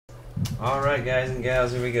Alright, guys and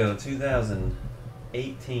gals, here we go.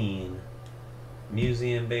 2018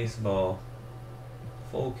 Museum Baseball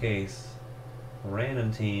full case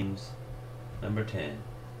random teams number 10.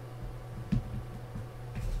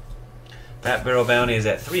 Bat Barrel Bounty is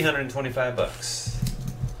at 325 bucks.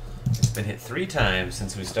 It's been hit 3 times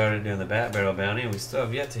since we started doing the Bat Barrel Bounty, and we still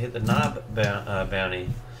have yet to hit the Knob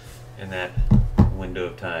Bounty in that window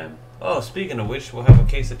of time. Oh, speaking of which, we'll have a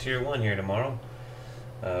case of Tier 1 here tomorrow.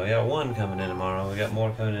 We got one coming in tomorrow. We got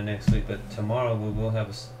more coming in next week, but tomorrow we will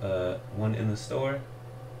have one in the store.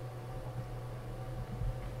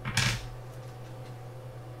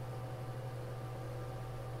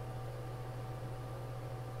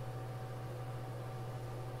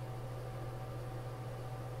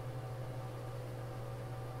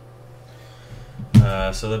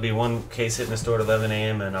 So there'll be one case hitting the store at 11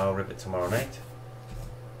 a.m. and I'll rip it tomorrow night.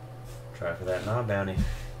 Try for that Knob Bounty.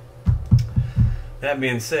 That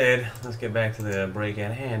being said, let's get back to the break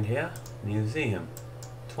at hand here. Museum.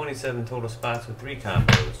 27 total spots with 3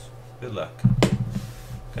 combos. Good luck.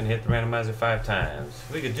 Gonna hit the randomizer 5 times.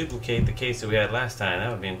 If we could duplicate the case that we had last time,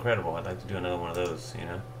 that would be incredible. I'd like to do another one of those, you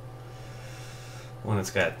know. One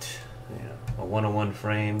that's got, you know, a 101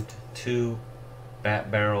 framed, 2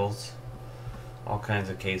 bat barrels, all kinds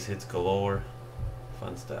of case hits galore.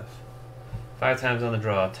 Fun stuff. 5 times on the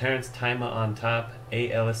draw. Terrence Tima on top.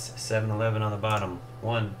 A. Ellis 711 on the bottom.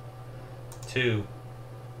 1, 2,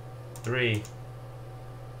 3,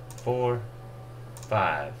 4,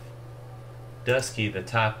 5. Dusky the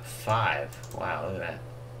top 5. Wow, look at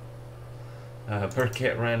that.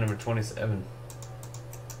 Burkett Ryan number 27.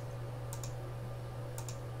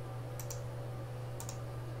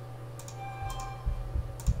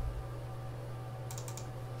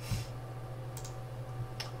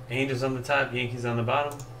 Angels on the top, Yankees on the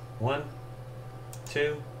bottom. 1,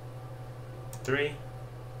 2, 3,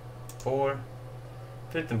 4.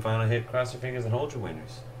 5th and final hit. Cross your fingers and hold your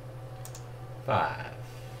winners. 5.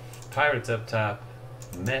 Pirates up top,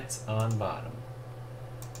 Mets on bottom.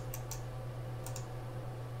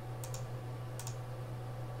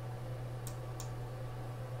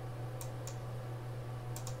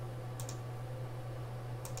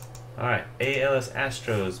 Alright, ALS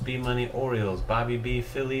Astros, B Money Orioles, Bobby B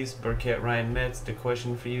Phillies, Burkett Ryan Mets, The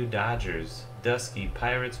Question for You Dodgers, Dusky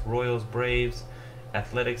Pirates, Royals Braves,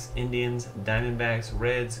 Athletics Indians, Diamondbacks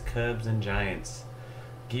Reds, Cubs and Giants,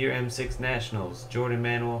 Gear M6 Nationals, Jordan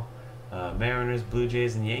Manuel, Mariners, Blue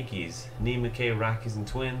Jays and Yankees, Nee McKay Rockies and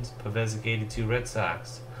Twins, Pavezic 82 Red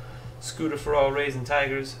Sox, Scooter for All Rays and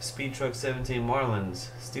Tigers, Speed Truck 17 Marlins,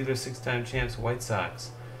 Steelers 6-time champs White Sox,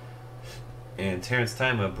 and Terrence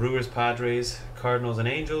Tima, Brewers, Padres, Cardinals and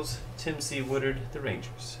Angels, Tim C. Woodard, the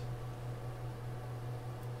Rangers.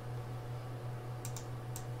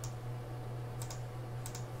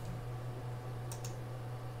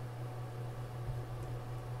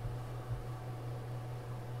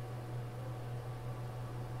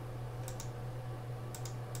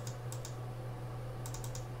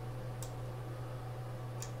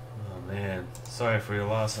 Oh man, sorry for your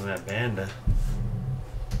loss on that Banda.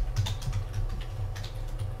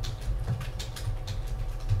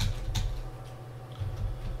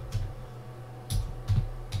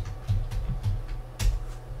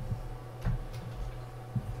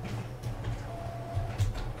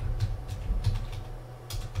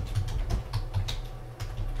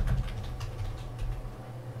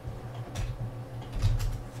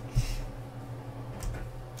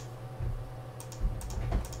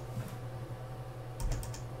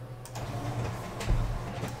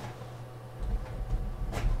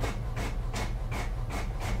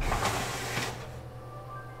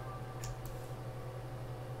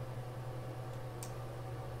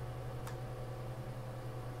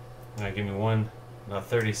 Alright, give me about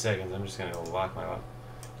 30 seconds. I'm just gonna go lock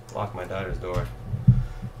my daughter's door.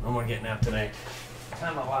 No more getting out tonight.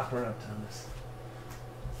 Time to lock her up, Thomas.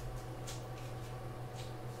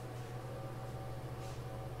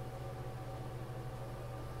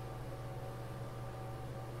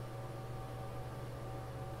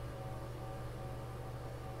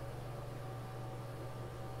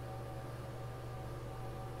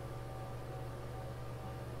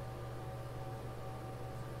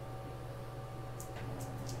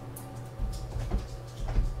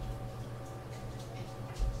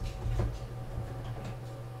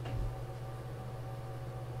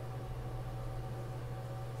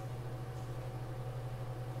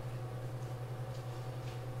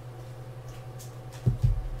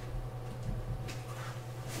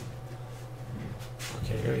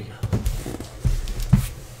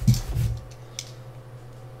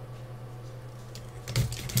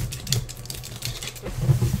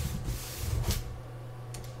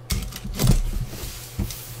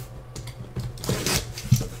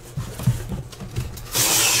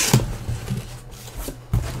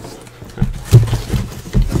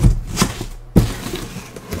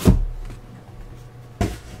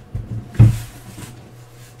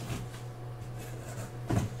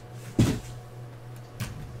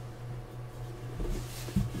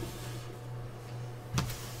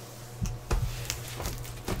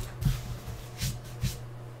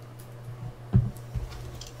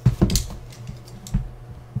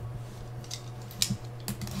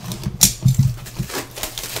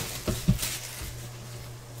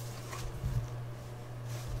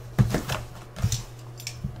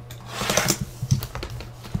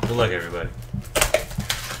 Good luck, everybody.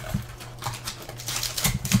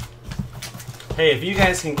 Hey, if you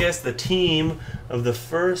guys can guess the team of the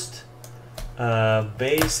first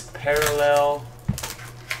base parallel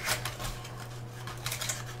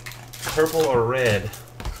purple or red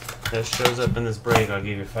that shows up in this break, I'll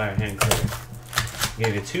give you Fire Hand credit. I'll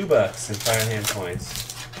give you $2 in Fire Hand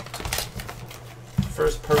points.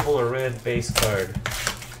 First purple or red base card.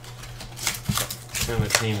 What kind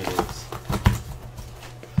of team it is.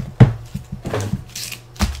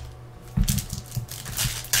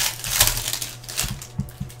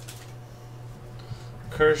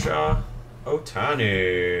 Kershaw,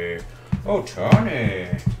 Ohtani.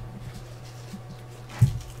 Ohtani.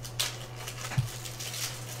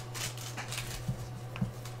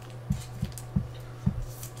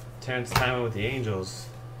 Terrence Tillman with the Angels.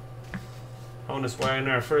 Honus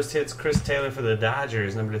Wagner. First hit's Chris Taylor for the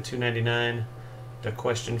Dodgers, number to 299. The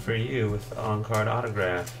question for you with the on-card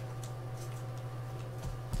autograph.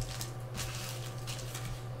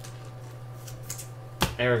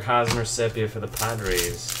 Eric Hosmer Sepia for the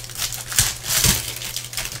Padres.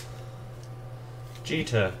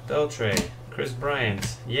 Jeter, Beltre, Chris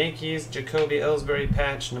Bryant. Yankees, Jacoby Ellsbury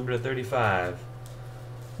patch, number to 35.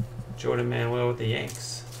 Jordan Manuel with the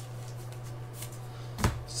Yanks.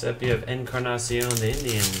 Sepia of Encarnacion, the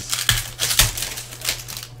Indians.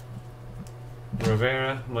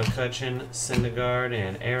 Rivera, McCutchen, Syndergaard,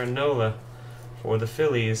 and Aaron Nola for the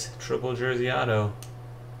Phillies. Triple jersey auto,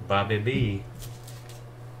 Bobby B.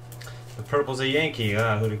 The purple's a Yankee.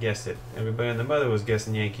 Ah, who'd have guessed it? Everybody and the mother was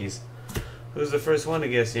guessing Yankees. Who's the first one to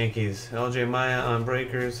guess Yankees? LJ Maya on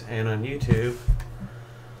Breakers and on YouTube.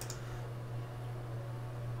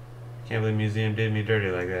 Can't believe the museum did me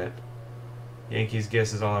dirty like that. Yankees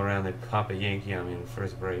guesses all around. They pop a Yankee on me in the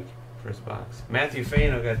first break, first box. Matthew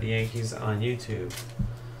Fano got the Yankees on YouTube.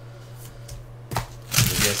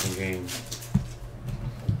 The guessing game.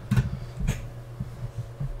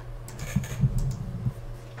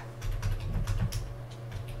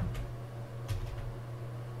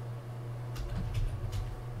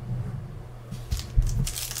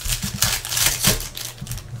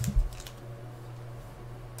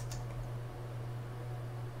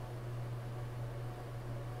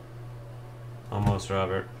 Almost,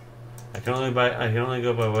 Robert. I can only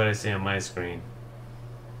go by what I see on my screen.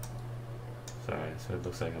 Sorry, so it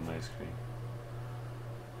looks like on my screen.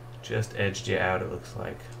 Just edged you out, it looks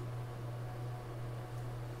like.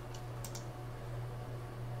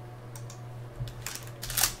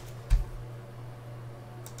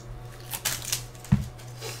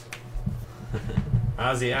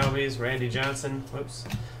 Ozzie Albies, Randy Johnson, whoops,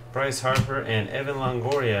 Bryce Harper, and Evan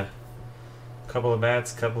Longoria. Couple of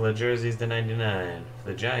bats, couple of jerseys to 99 for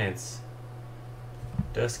the Giants.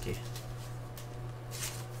 Dusky.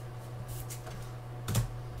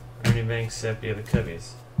 Ernie Banks, Sepia, the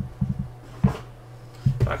Cubbies.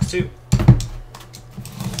 Box 2.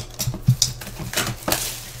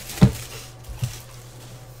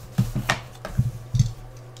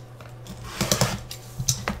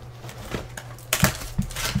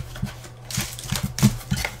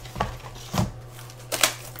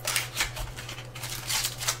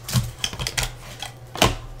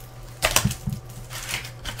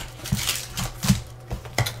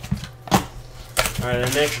 Alright,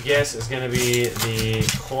 the next guess is going to be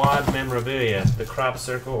the quad memorabilia, the crop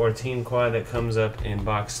circle or team quad that comes up in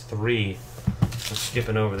box 3. I'm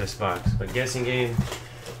skipping over this box. But guessing game,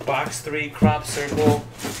 box 3, crop circle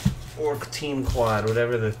or team quad,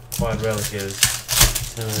 whatever the quad relic is.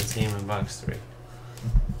 Tell me the team in box 3.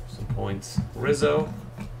 Some points. Rizzo,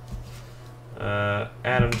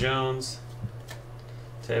 Adam Jones,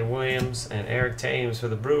 Ted Williams, and Eric Thames for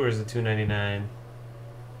the Brewers at $2.99.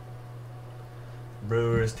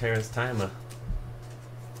 Brewers, Terrence Tillman.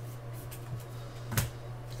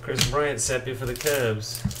 Chris Bryant, Sepia for the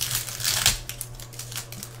Cubs.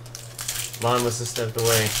 Lon must have stepped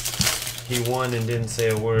away. He won and didn't say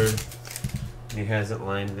a word. He hasn't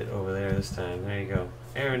lined it over there this time. There you go.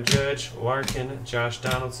 Aaron Judge, Larkin, Josh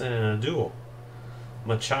Donaldson, and a duel.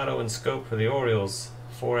 Machado and Scope for the Orioles.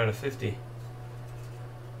 4 out of 50.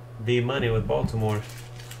 B Money with Baltimore.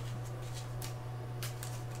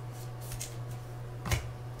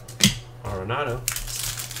 Arenado.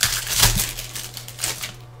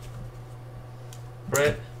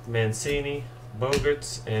 Brett, Mancini,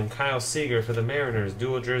 Bogarts, and Kyle Seager for the Mariners.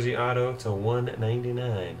 Dual jersey auto to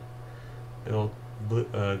 $1.99. Big old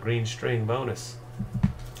blue, green string bonus.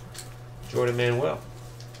 Jordan Manuel.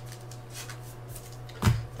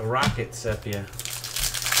 The Rocket Sepia.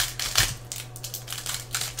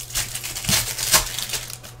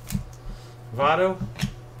 Votto,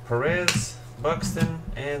 Perez, Buxton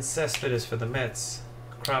and Cespedes for the Mets.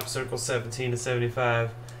 Crop Circle 17 to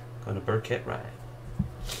 75. Going to Burkett Ryan.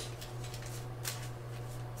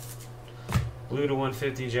 Blue to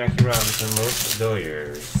 150, Jackie Robinson, Los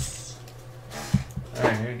Doyers.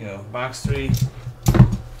 Alright, here we go. Box 3.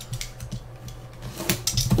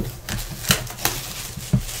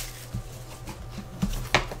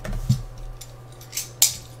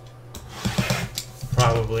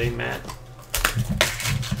 Probably, Matt.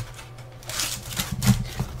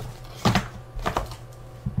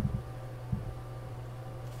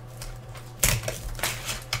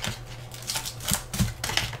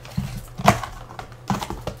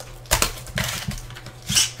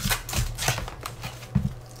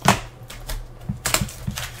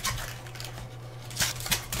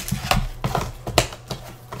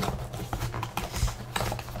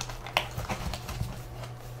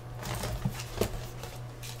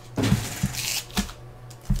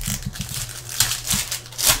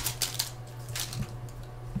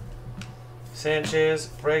 Sanchez,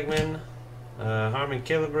 Bregman, Harmon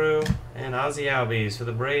Killebrew, and Ozzie Albies for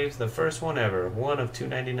the Braves. The first one ever. 1 of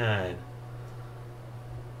 299.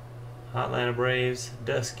 Atlanta Braves,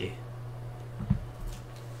 Dusky.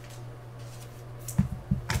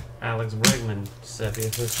 Alex Bregman,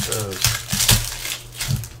 Sepia for Stros.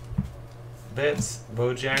 Betts,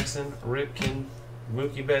 Bo Jackson, Ripken,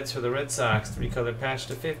 Mookie Betts for the Red Sox. 3-color patch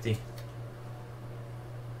to 50.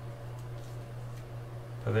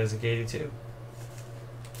 Pavezic 82.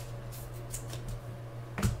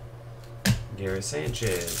 Gary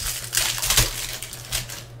Sanchez.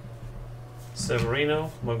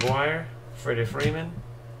 Severino, McGuire, Freddie Freeman.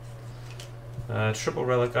 Triple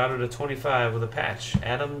relic auto to 25 with a patch.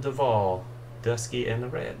 Adam Duvall, Dusky and the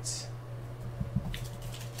Reds.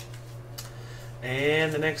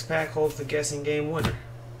 And the next pack holds the guessing game winner.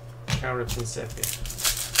 Cal Ripken Sepia.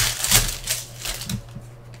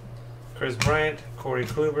 Chris Bryant, Corey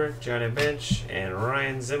Kluber, Johnny Bench, and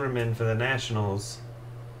Ryan Zimmerman for the Nationals.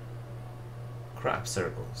 Crop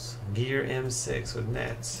Circles. Gear M6 with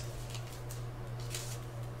Nets.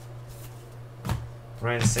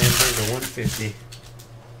 Ryan Sandberg to 150.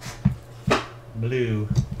 Blue.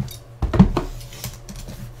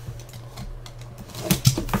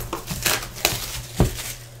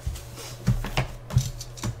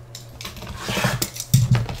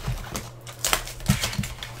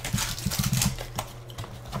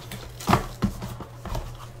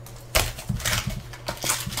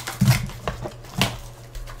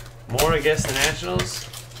 More against the Nationals?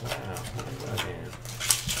 Wow.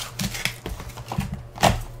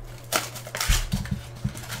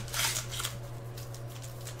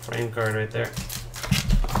 Frame card right there.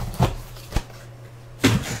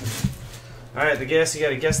 Alright, the guess, you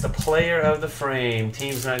gotta guess the player of the frame.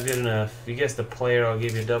 Team's not good enough. If you guess the player, I'll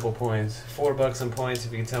give you double points. $4 in points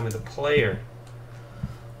if you can tell me the player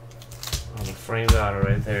on the framed auto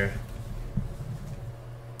right there.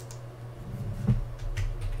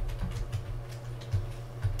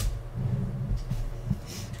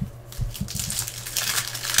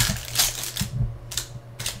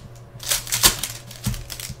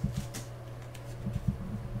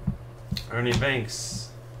 Ernie Banks,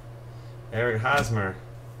 Eric Hosmer,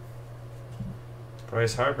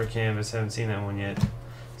 Bryce Harper canvas, haven't seen that one yet.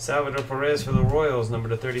 Salvador Perez for the Royals, number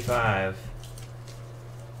to 35.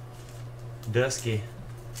 Dusky.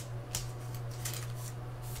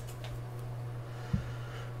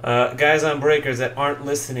 Guys on breakers that aren't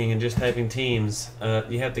listening and just typing teams,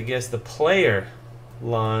 you have to guess the player,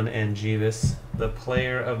 Lon and Jeeves, the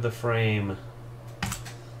player of the frame.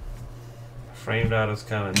 Framed auto's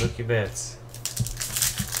coming. Mookie Betts.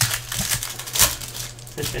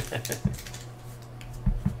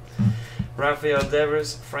 Rafael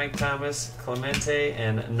Devers, Frank Thomas, Clemente,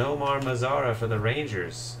 and Nomar Mazara for the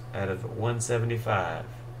Rangers out of 175.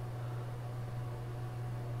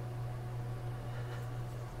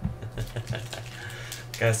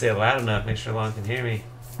 Gotta say it loud enough, make sure Lon can hear me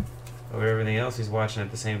over everything else he's watching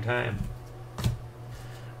at the same time.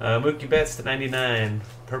 Mookie Betts to 99.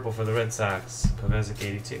 Purple for the Red Sox. Pavezic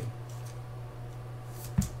 82.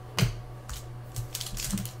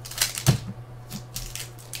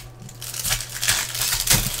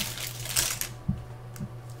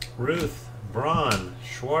 Ruth, Braun,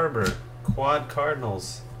 Schwarber, Quad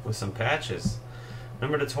Cardinals with some patches.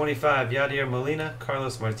 Number to 25, Yadier Molina,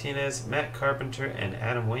 Carlos Martinez, Matt Carpenter, and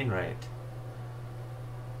Adam Wainwright.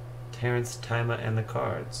 Terrence Tima and the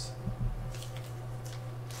Cards.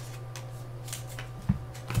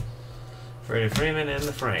 Freddie Freeman in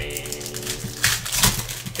the frame.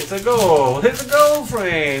 It's a gold. It's a gold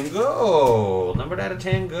frame. Gold. Numbered out of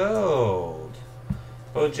 10 gold.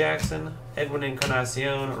 Bo Jackson, Edwin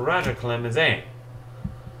Encarnacion, Roger Clemens, and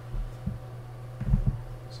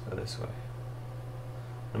let's go this way.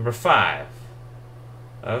 Number 5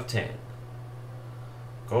 of 10.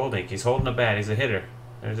 Gold ink. He's holding a bat. He's a hitter.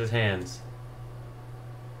 There's his hands.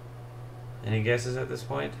 Any guesses at this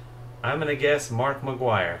point? I'm going to guess Mark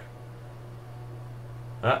McGwire.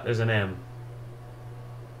 Ah, there's an M.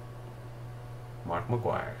 Mark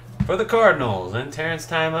McGwire. For the Cardinals, and Terrence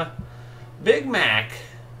Tyma, Big Mac.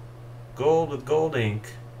 Gold with gold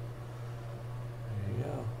ink. There you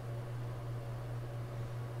go.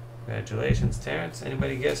 Congratulations, Terrence.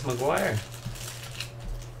 Anybody guess McGwire?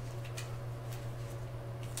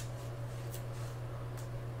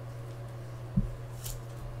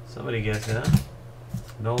 Somebody guessed it, huh?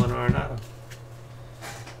 Nolan Arenado.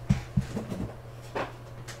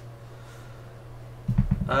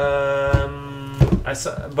 I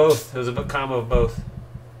saw both. It was a combo of both.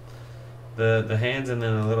 The hands and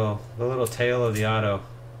then the little tail of the auto.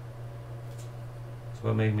 That's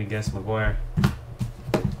what made me guess McGwire.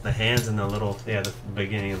 The hands and the little, yeah, the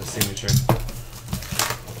beginning of the signature.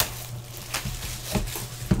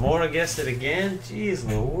 Mora guessed it again. Jeez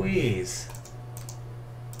Louise.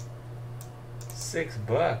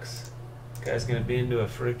 $6. Guy's gonna be into a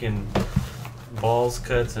freaking balls,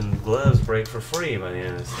 cuts, and gloves break for free by the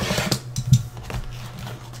end of this thing.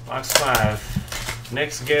 Box 5.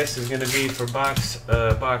 Next guess is gonna be for box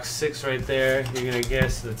 6 right there. You're gonna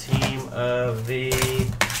guess the team of the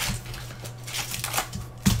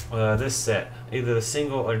this set, either the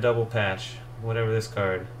single or double patch, whatever this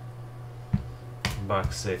card.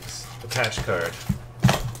 Box 6, the patch card.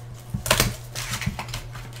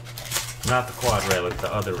 Not the quad relic,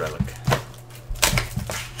 the other relic.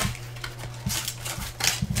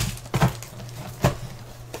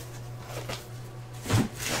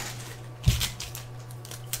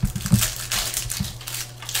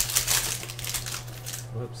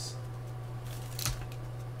 Whoops.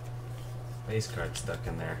 Base card stuck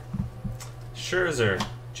in there. Scherzer,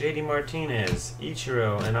 JD Martinez,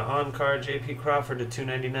 Ichiro, and an on-card JP Crawford to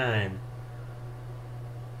 $2.99.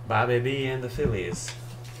 Bobby B and the Phillies.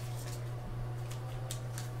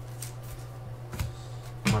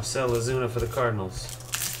 Marcell Ozuna for the Cardinals.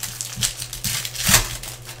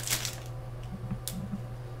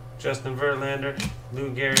 Justin Verlander,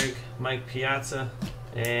 Lou Gehrig, Mike Piazza,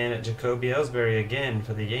 and Jacoby Ellsbury again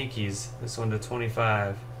for the Yankees. This one to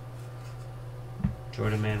 25.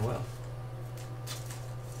 Jordan Manuel.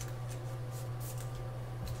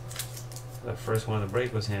 The first one of the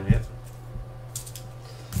break was him, yep.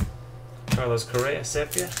 Carlos Correa,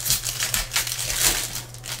 Sepia.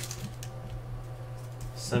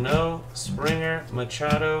 Sano, Springer,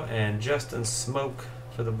 Machado, and Justin Smoke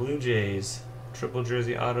for the Blue Jays. Triple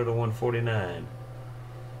jersey auto to 149.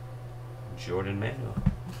 Jordan Manuel.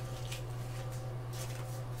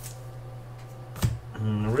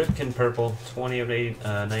 Ripken purple, 20 of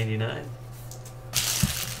 99.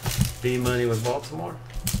 B Money with Baltimore.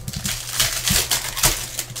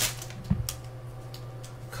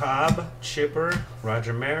 Cobb, Chipper,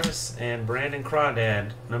 Roger Maris, and Brandon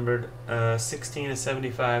Crawdad, numbered 16 of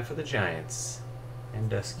 75 for the Giants. And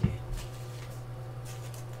Dusky.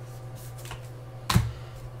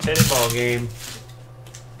 Teddy ball game.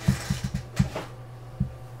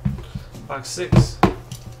 Box 6.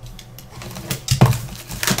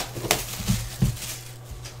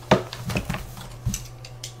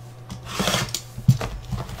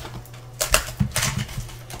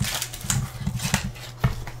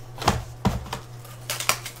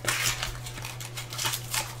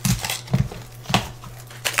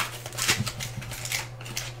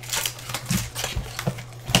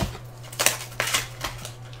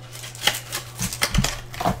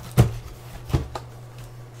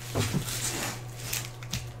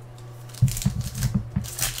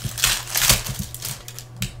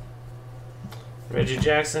 Reggie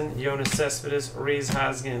Jackson, Jonas Cespedes, Rhys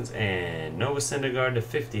Hoskins, and Noah Syndergaard to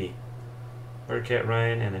 50. Burkett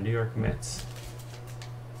Ryan and the New York Mets.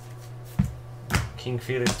 King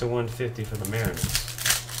Felix to 150 for the Mariners.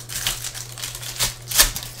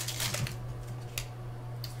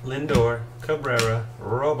 Lindor, Cabrera,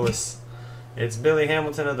 Robles. It's Billy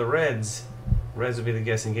Hamilton of the Reds. Reds will be the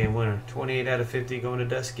guessing game winner. 28 out of 50 going to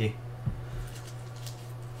Dusky.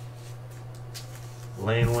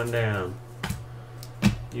 Laying one down.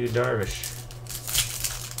 Yu Darvish.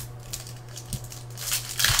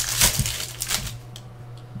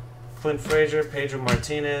 Clint Frazier, Pedro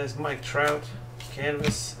Martinez, Mike Trout,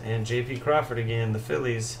 Canvas, and JP Crawford again, the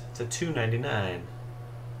Phillies, to $2.99.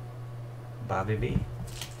 Bobby B.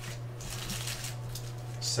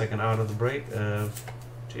 Second out of the break of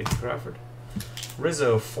JP Crawford.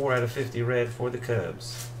 Rizzo, 4 out of 50 red for the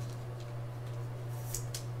Cubs.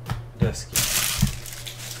 Dusky.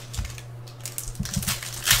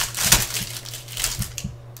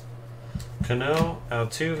 Cano,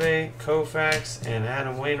 Altuve, Koufax, and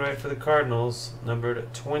Adam Wainwright for the Cardinals,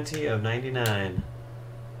 numbered 20 of 99.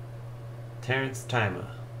 Terrence Tima.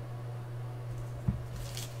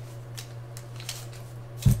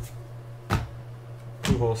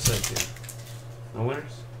 Pujols Cynthia. No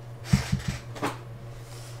winners?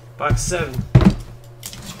 Box 7.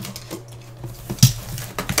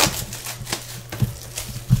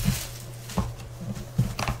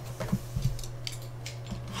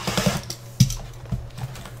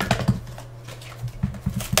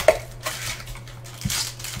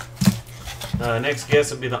 Next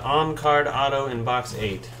guess will be the on-card auto in box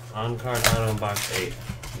 8. On-card auto in box 8.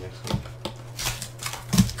 Next one.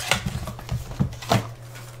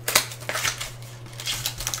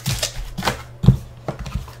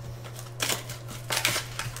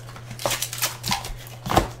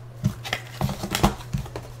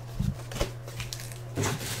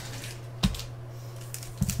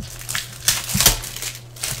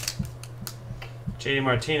 JD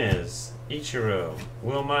Martinez, Ichiro,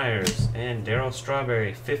 Will Myers, and Darryl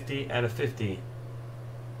Strawberry, 50 out of 50.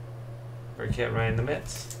 Burkett Ryan, the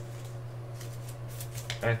Mets.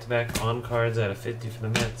 Back-to-back on cards out of 50 for the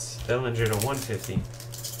Mets. Bellinger to 150.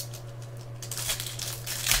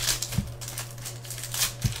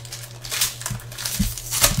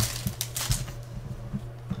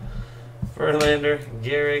 Verlander,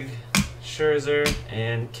 Gehrig, Scherzer,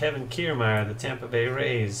 and Kevin Kiermaier, the Tampa Bay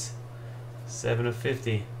Rays. 7 of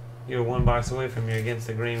 50. You're one box away from your Against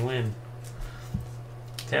the Green win.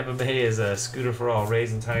 Tampa Bay is a Scooter for all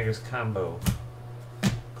Rays and Tigers combo.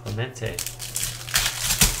 Clemente.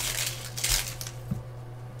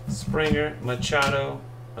 Springer, Machado,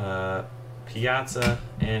 Piazza,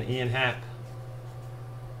 and Ian Happ.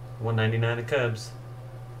 199 the Cubs.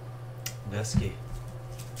 Dusky.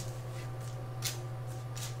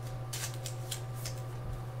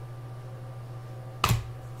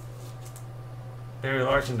 Barry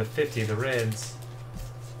Larkin to 50, the Reds.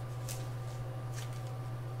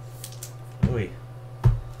 Ooh.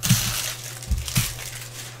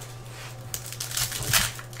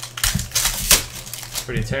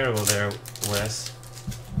 Pretty terrible there, Wes.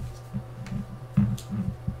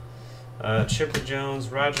 Chipper Jones,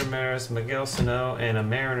 Roger Maris, Miguel Sano, and a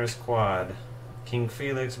Mariners quad. King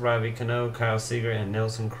Felix, Robbie Cano, Kyle Seager, and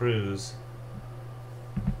Nelson Cruz.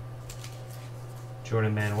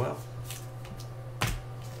 Jordan Manuel.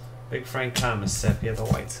 Big Frank Thomas, Sepia, the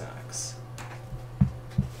White Sox.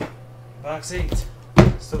 Box 8.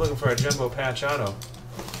 Still looking for a jumbo patch auto.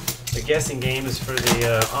 The guessing game is for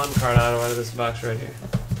the on-card auto out of this box right here.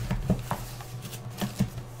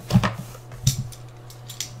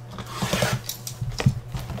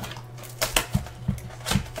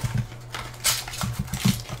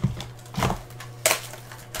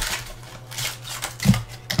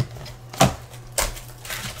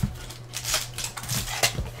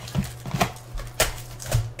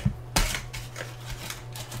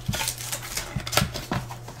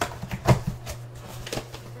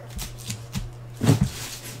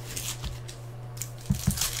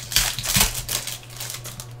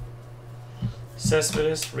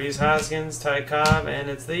 Cespedes, Rhys Hoskins, Ty Cobb, and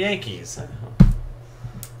it's the Yankees. Of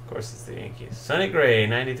course it's the Yankees. Sonny Gray,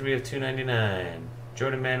 93 of 299.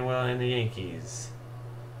 Jordan Manuel and the Yankees.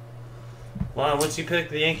 Well, once you pick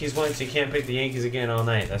the Yankees once, you can't pick the Yankees again all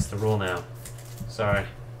night. That's the rule now. Sorry.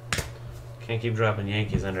 Can't keep dropping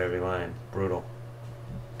Yankees under every line. Brutal.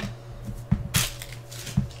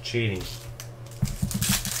 Cheating.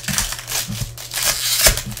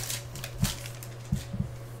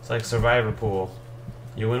 It's like Survivor Pool.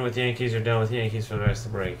 You win with Yankees, you're done with Yankees for the rest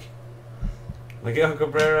of the break. Miguel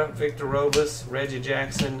Cabrera, Victor Robles, Reggie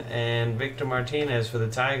Jackson, and Victor Martinez for the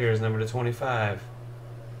Tigers, number to 25.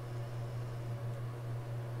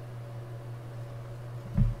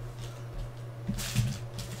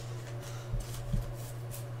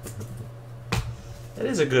 That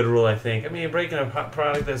is a good rule, I think. I mean, you're breaking a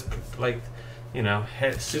product that's like, you know,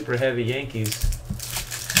 super heavy Yankees.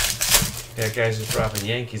 Got guys just dropping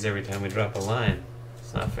Yankees every time we drop a line.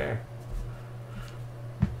 It's not fair.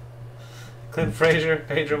 Clint Frazier,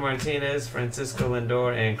 Pedro Martinez, Francisco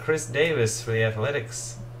Lindor, and Chris Davis for the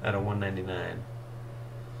Athletics out of 199.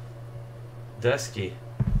 Dusky.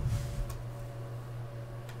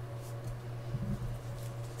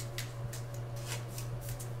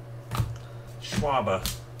 Schwaba.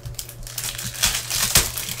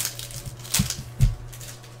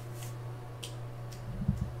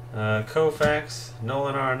 Koufax,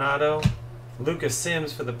 Nolan Arenado, Lucas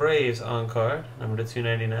Sims for the Braves on card, number to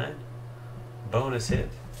 299. Bonus hit.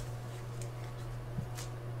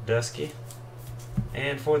 Dusky.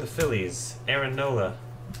 And for the Phillies, Aaron Nola.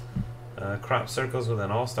 Crop circles with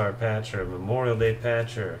an All-Star patch or a Memorial Day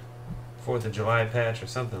patch or 4th of July patch or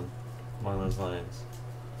something along those lines.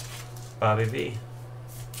 Bobby B.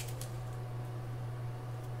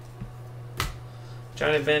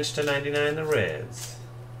 Johnny Bench to 99, the Reds.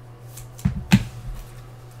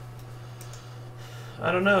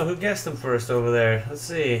 I don't know. Who guessed them first over there? Let's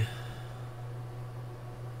see.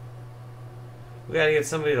 We gotta get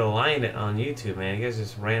somebody to line it on YouTube, man. You guys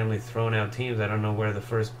just randomly throwing out teams. I don't know where the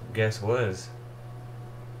first guess was.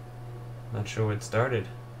 Not sure where it started.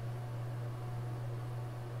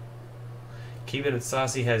 Keeping It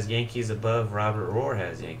Saucy has Yankees above. Robert Rohr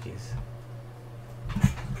has Yankees.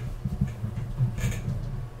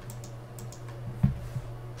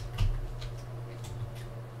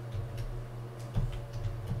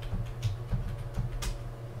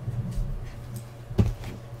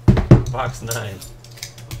 Box 9.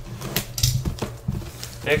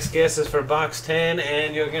 Next guess is for box 10,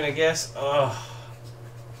 and you're gonna guess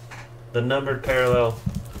the numbered parallel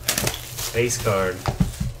base card.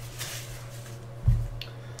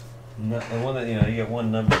 The one that, you know, you get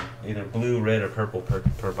one number, either blue, red, or purple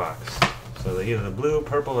per box. So either the blue,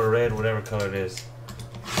 purple, or red, whatever color it is,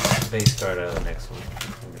 base card out of the next one,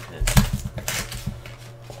 number 10.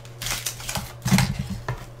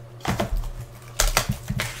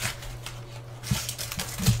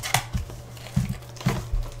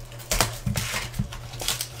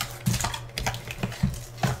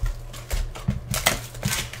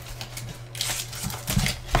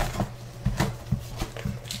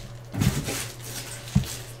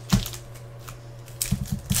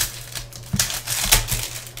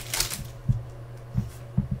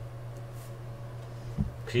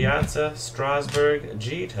 Piazza, Strasburg,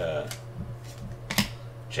 Jeter.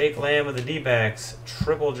 Jake Lamb of the D-backs,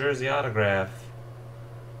 triple jersey autograph.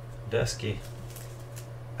 Dusky.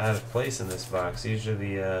 Out of place in this box.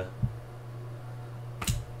 Usually the,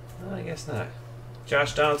 I guess not.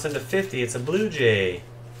 Josh Donaldson to 50. It's a Blue Jay.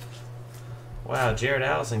 Wow, Jared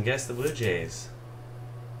Allison guessed the Blue Jays.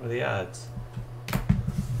 What are the odds?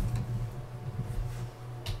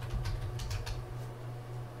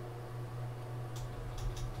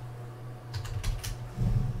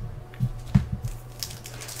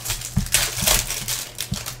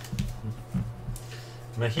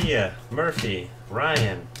 Mejia, Murphy,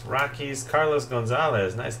 Ryan, Rockies, Carlos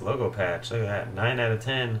Gonzalez. Nice logo patch. Look at that. 9 out of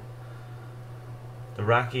 10. The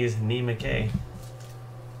Rockies, Nee McKay.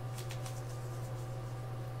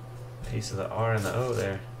 Piece of the R and the O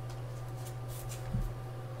there.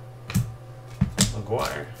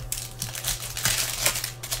 McGuire.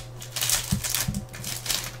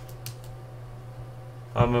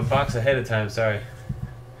 I'm a box ahead of time, sorry.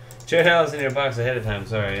 Jared Allison in your box ahead of time,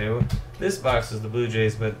 sorry. This box is the Blue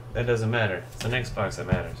Jays, but that doesn't matter. It's the next box that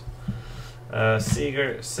matters.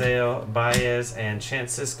 Seager, Sale, Baez, and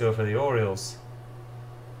Chance Sisco for the Orioles.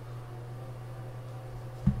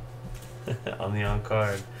 On the on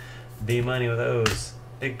card. B Money with O's.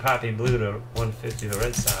 Big Poppy Blue to 150, the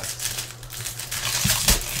Red Sox.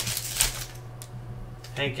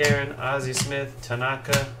 Hank Aaron, Ozzie Smith,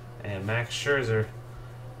 Tanaka, and Max Scherzer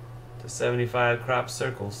to 75 crop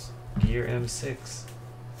circles. Gear M6.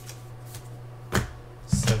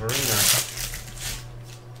 Severino.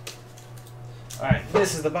 Alright,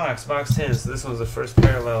 this is the box, box 10. So this one's the first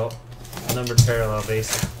parallel, numbered parallel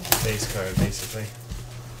base card, basically.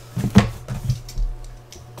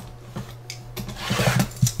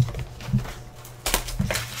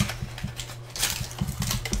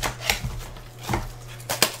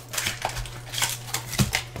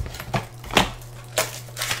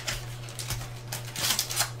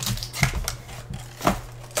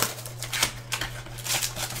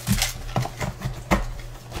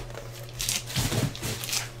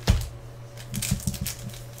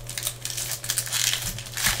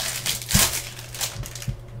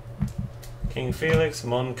 King Felix,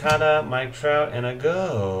 Moncada, Mike Trout, and a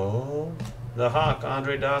go. The Hawk,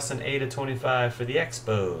 Andre Dawson, 8/25 for the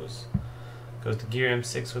Expos. Goes to Gear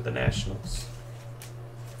M6 with the Nationals.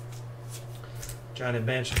 Johnny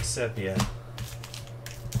Bench, Sepia.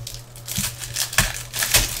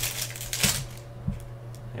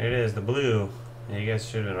 There it is, the blue. Yeah, you guys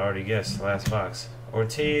should have already guessed the last box.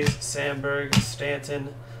 Ortiz, Sandberg,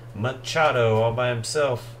 Stanton, Machado all by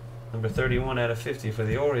himself. Number 31 out of 50 for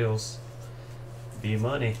the Orioles. B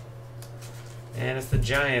Money. And it's the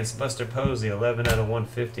Giants, Buster Posey, 11 out of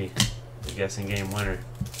 150. The guessing game winner.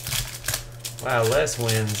 Wow, Les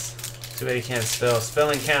wins. Too bad you can't spell.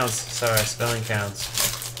 Spelling counts. Sorry, spelling counts.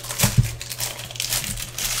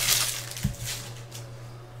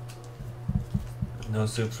 No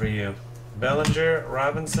soup for you. Bellinger,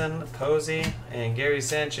 Robinson, Posey, and Gary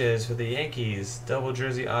Sanchez for the Yankees. Double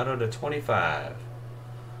jersey auto to 25.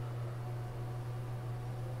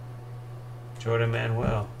 Jordan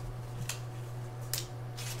Manuel.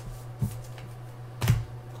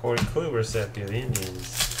 Corey Kluber sepia, the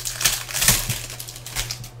Indians.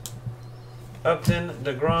 Upton,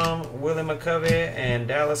 DeGrom, Willie McCovey, and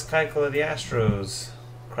Dallas Keuchel of the Astros.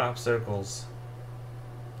 Crop circles.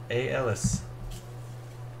 A. Ellis.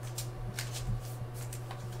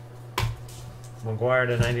 McGuire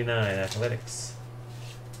to 99, Athletics.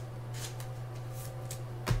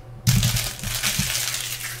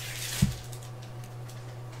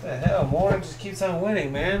 What the hell, Moore just keeps on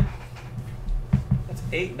winning, man. That's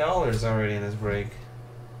 $8 already in this break.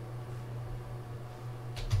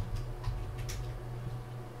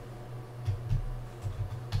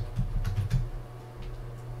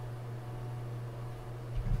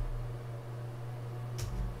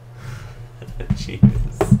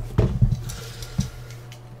 Jesus.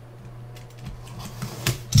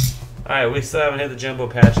 Alright, we still haven't hit the Jumbo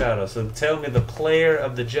Patch Auto. So tell me the player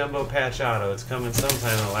of the Jumbo Patch Auto. It's coming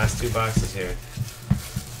sometime in the last 2 boxes here.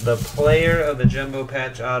 The player of the Jumbo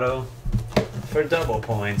Patch Auto for double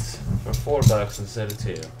points for $4 instead of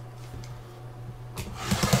 2.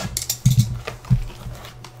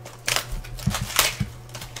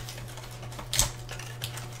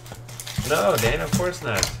 No, Dan, of course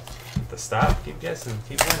not. The stop, keep guessing,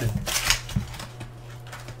 keep winning.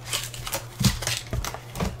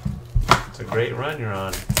 It's a great run you're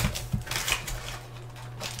on.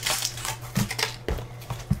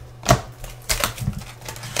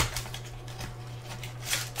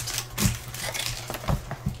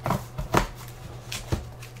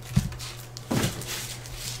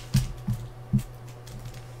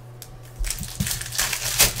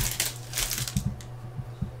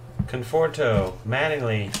 Conforto,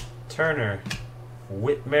 Mattingly, Turner,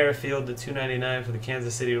 Whit Merrifield to 299 for the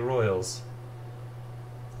Kansas City Royals.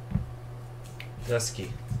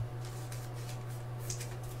 Dusky.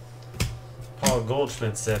 Paul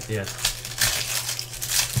Goldschmidt sepia.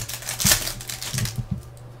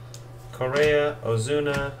 Correa,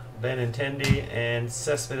 Ozuna, Benintendi, and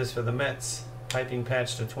Cespedes for the Mets. Piping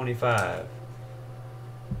patch to 25.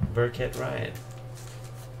 Burkett Ryan.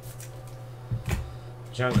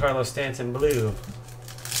 Giancarlo Stanton blue.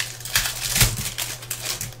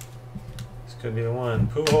 This could be the one.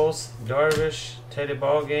 Pujols, Darvish, Teddy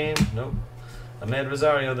Ballgame. Nope. Ahmed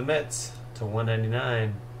Rosario, the Mets to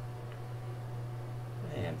 199.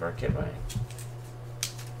 And Burkett Ryan.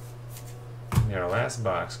 And our last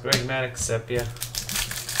box. Greg Maddux sepia.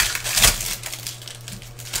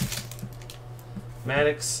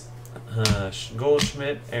 Maddux,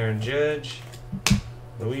 Goldschmidt, Aaron Judge.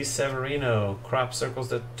 Luis Severino, crop circles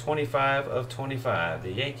to 25 of 25.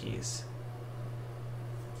 The Yankees.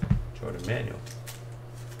 Jordan Manuel.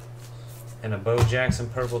 And a Bo Jackson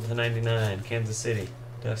purple to 99. Kansas City.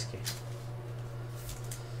 Dusky.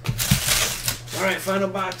 Alright, final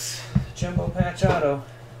box. Jumbo Patch Auto.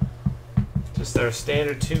 Just our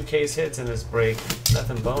standard 2 case hits in this break.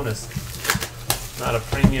 Nothing bonus. Not a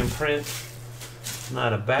premium print.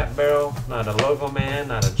 Not a bat barrel. Not a logo man.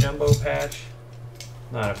 Not a jumbo patch.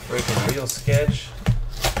 Not a freaking real sketch.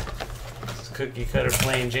 It's cookie cutter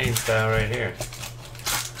plain Jane style right here.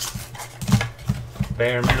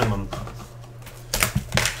 Bare minimum.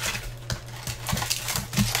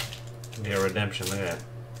 Be a redemption, look at that.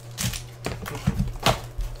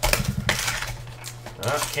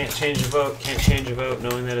 Oh, can't change your vote, can't change your vote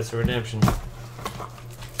knowing that it's a redemption.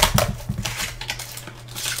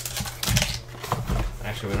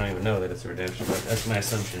 Actually, we don't even know that it's a redemption, but that's my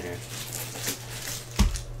assumption here.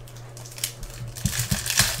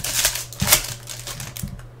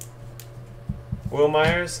 Will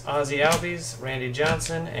Myers, Ozzie Albies, Randy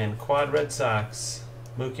Johnson, and Quad Red Sox.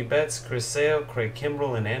 Mookie Betts, Chris Sale, Craig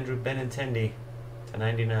Kimbrell, and Andrew Benintendi to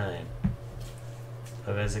 99.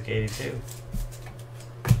 Pavezic 82.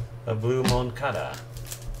 A Blue Moncada.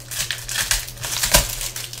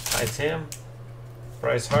 Hi Tim.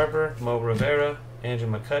 Bryce Harper, Mo Rivera, Andrew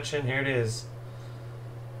McCutchen. Here it is.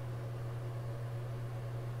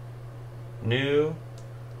 New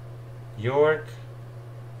York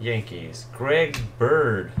Yankees. Greg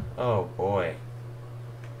Bird. Oh boy.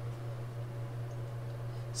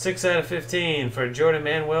 6 out of 15 for Jordan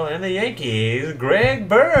Manuel and the Yankees. Greg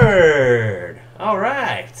Bird. All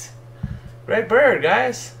right. Greg Bird,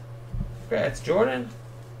 guys. Congrats, Jordan.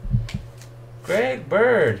 Greg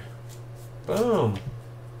Bird. Boom.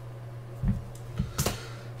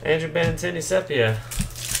 Andrew Benintendi Sepia.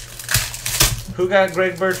 Who got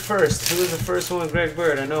Greg Bird first? Who was the first one with Greg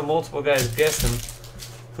Bird? I know multiple guys guessed him.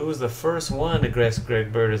 Who was the first one to guess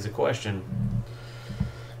Greg Bird is the question.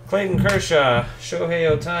 Clayton Kershaw, Shohei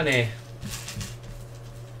Ohtani.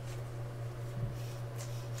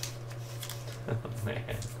 Oh,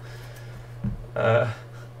 man.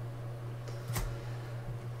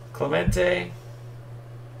 Clemente.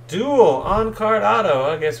 Dual on-card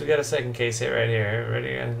auto. I guess we got a second case hit right here.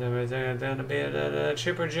 Ready? Down to be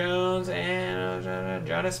Chipper Jones and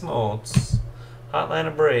Johnny Smoltz.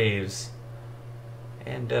 Atlanta Braves.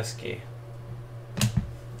 And Dusky.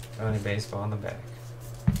 Johnny Baseball on the back.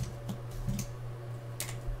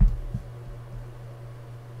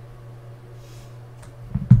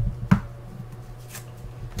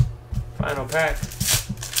 Final pack.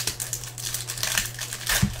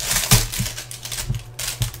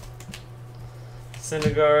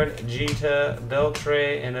 Syndergaard, Jeter,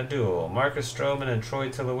 Beltre, and a duel. Marcus Stroman and Troy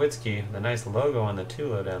Tulowitzki. The nice logo on the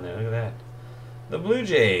Tulo down there. Look at that. The Blue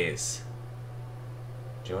Jays.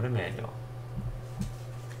 Jordan Manuel.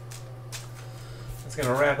 That's going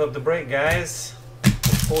to wrap up the break, guys.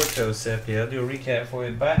 Porto Sepia. I'll do a recap for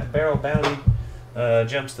you. Barrel Bounty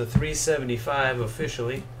jumps to 375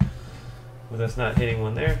 officially, with us not hitting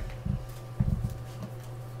one there.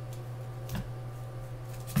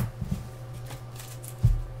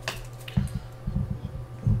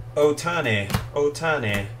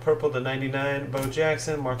 Ohtani, purple to 99, Bo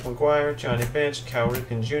Jackson, Mark McGwire, Johnny Bench, Cal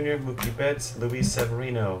Ripken Jr., Mookie Betts, Luis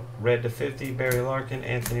Severino, red to 50, Barry Larkin,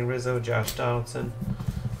 Anthony Rizzo, Josh Donaldson,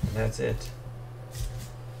 and that's it.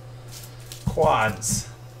 Quads,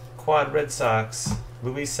 Quad Red Sox,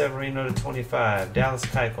 Luis Severino to 25, Dallas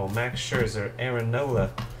Keuchel, Max Scherzer, Aaron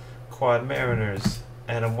Nola, Quad Mariners,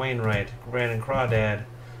 Adam Wainwright, Brandon Crawdad,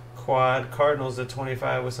 Quad Cardinals to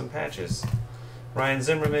 25 with some patches. Ryan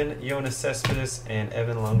Zimmerman, Jonas Cespedes, and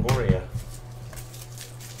Evan Longoria.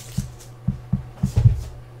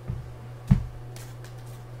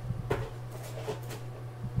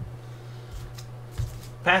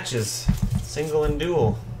 Patches, single and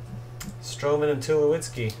dual. Stroman and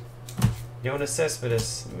Tulowitzki. Jonas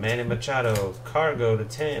Cespedes, Manny Machado, Cargo to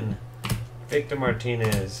 10. Victor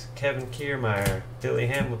Martinez, Kevin Kiermaier, Billy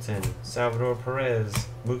Hamilton, Salvador Perez,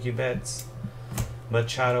 Mookie Betts,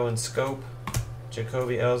 Machado and Scope,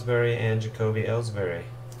 Jacoby Ellsbury and Jacoby Ellsbury.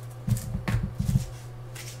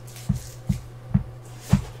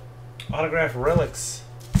 Autograph relics.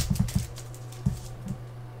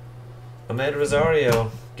 Ahmed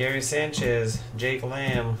Rosario, Gary Sanchez, Jake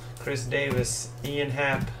Lamb, Chris Davis, Ian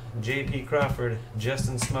Happ, J.P. Crawford,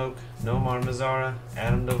 Justin Smoke, Nomar Mazara,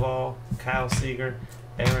 Adam Duvall, Kyle Seager,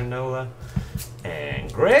 Aaron Nola,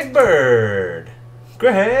 and Greg Bird.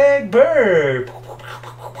 Greg Bird.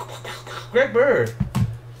 Greg Bird.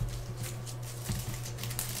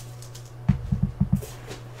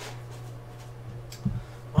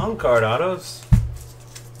 On-card autos.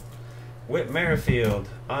 Whit Merrifield,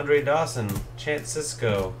 Andre Dawson, Chance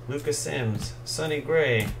Cisco, Lucas Sims, Sonny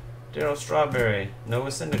Gray, Darryl Strawberry, Noah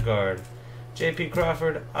Syndergaard, J.P.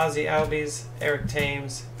 Crawford, Ozzie Albies, Eric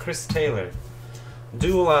Thames, Chris Taylor.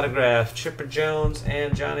 Dual autograph, Chipper Jones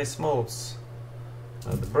and Johnny Smoltz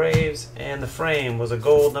of the Braves, and the frame was a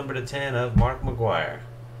gold number to 10 of Mark McGwire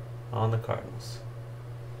on the Cardinals.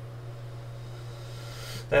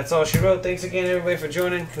 That's all she wrote. Thanks again, everybody, for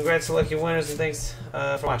joining. Congrats to lucky winners, and thanks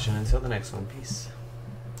for watching. Until the next one, peace.